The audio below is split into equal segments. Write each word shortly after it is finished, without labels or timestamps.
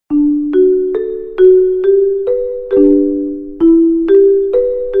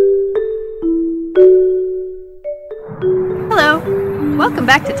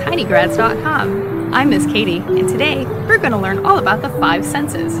back to TinyGrads.com. I'm Miss Katie, and today we're going to learn all about the 5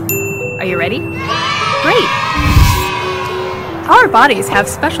 senses. Are you ready? Great! Our bodies have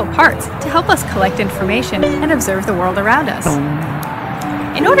special parts to help us collect information and observe the world around us.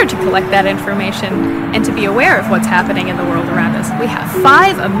 In order to collect that information and to be aware of what's happening in the world around us, we have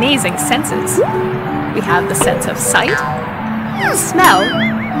 5 amazing senses. We have the sense of sight, smell,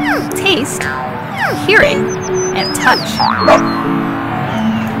 taste, hearing, and touch.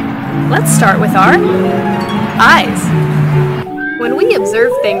 Let's start with our eyes. When we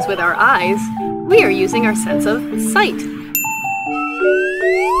observe things with our eyes, we are using our sense of sight.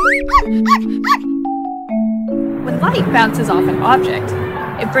 When light bounces off an object,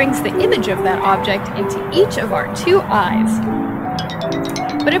 it brings the image of that object into each of our 2 eyes.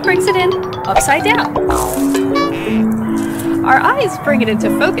 But it brings it in upside down. Our eyes bring it into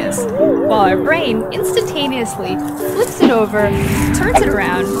focus, while our brain instantaneously flips it over, turns it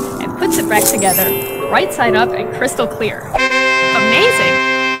around, and puts it back together, right side up and crystal clear.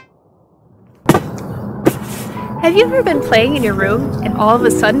 Amazing! Have you ever been playing in your room and all of a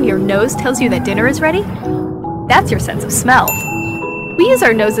sudden your nose tells you that dinner is ready? That's your sense of smell. We use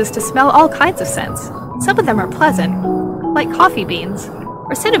our noses to smell all kinds of scents. Some of them are pleasant, like coffee beans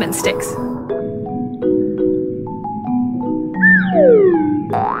or cinnamon sticks,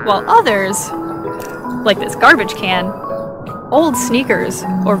 while others, like this garbage can, old sneakers,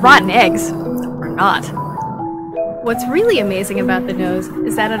 or rotten eggs, are not. What's really amazing about the nose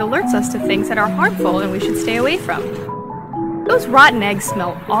is that it alerts us to things that are harmful and we should stay away from. Those rotten eggs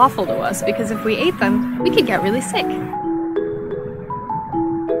smell awful to us because if we ate them, we could get really sick.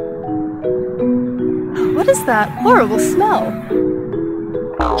 What is that horrible smell?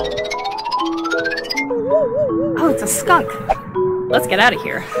 Oh, it's a skunk. Let's get out of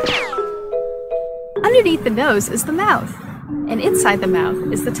here. Underneath the nose is the mouth, and inside the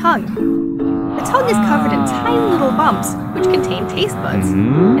mouth is the tongue. The tongue is covered in tiny little bumps, which contain taste buds,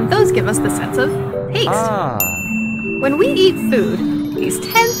 and those give us the sense of taste. When we eat food, these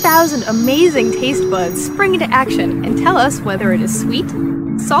 10,000 amazing taste buds spring into action and tell us whether it is sweet,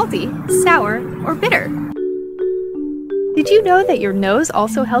 salty, sour, or bitter. Did you know that your nose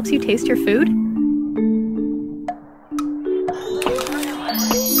also helps you taste your food?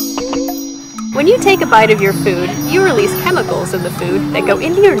 When you take a bite of your food, you release chemicals in the food that go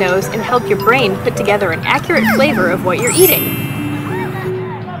into your nose and help your brain put together an accurate flavor of what you're eating.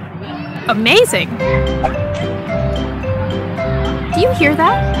 Amazing! Do you hear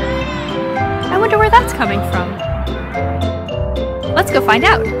that? I wonder where that's coming from. Let's go find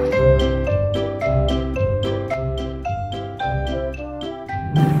out.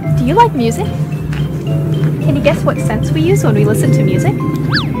 Do you like music? Can you guess what sense we use when we listen to music?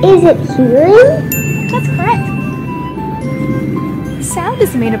 Is it hearing? That's correct. Sound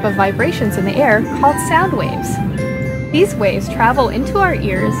is made up of vibrations in the air called sound waves. These waves travel into our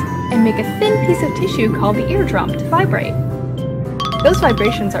ears and make a thin piece of tissue called the eardrum to vibrate. Those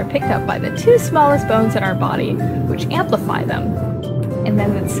vibrations are picked up by the 2 smallest bones in our body, which amplify them, and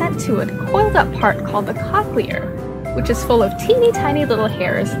then it's sent to a coiled up part called the cochlear, which is full of teeny tiny little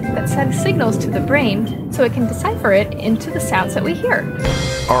hairs that send signals to the brain so it can decipher it into the sounds that we hear.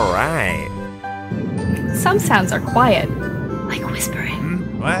 Alright. Some sounds are quiet, like whispering.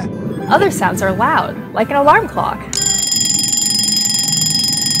 What? Other sounds are loud, like an alarm clock.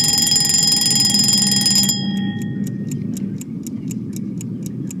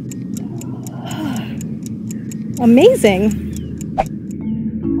 Amazing!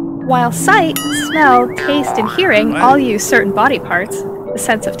 While sight, smell, taste, and hearing all use certain body parts, the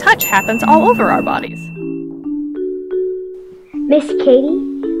sense of touch happens all over our bodies. Miss Katie,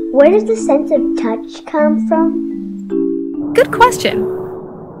 where does the sense of touch come from? Good question!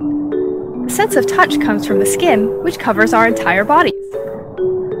 The sense of touch comes from the skin, which covers our entire bodies.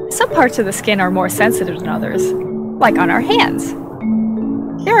 Some parts of the skin are more sensitive than others, like on our hands.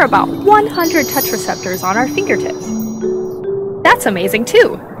 There are about 100 touch receptors on our fingertips. That's amazing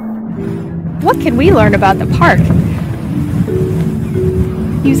too! What can we learn about the park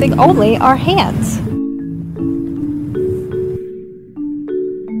using only our hands?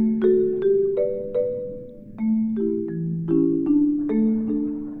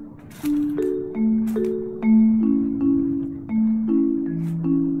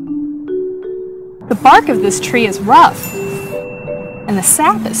 The bark of this tree is rough, and the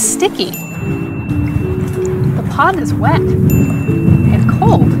sap is sticky. The pond is wet and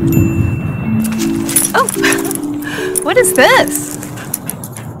cold. Oh, what is this?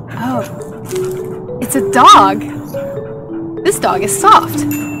 Oh, it's a dog. This dog is soft.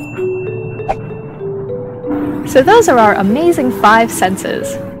 So those are our amazing 5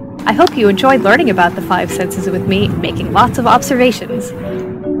 senses. I hope you enjoyed learning about the 5 senses with me and making lots of observations.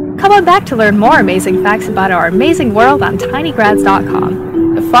 Come on back to learn more amazing facts about our amazing world on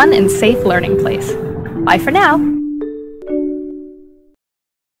TinyGrads.com, a fun and safe learning place. Bye for now!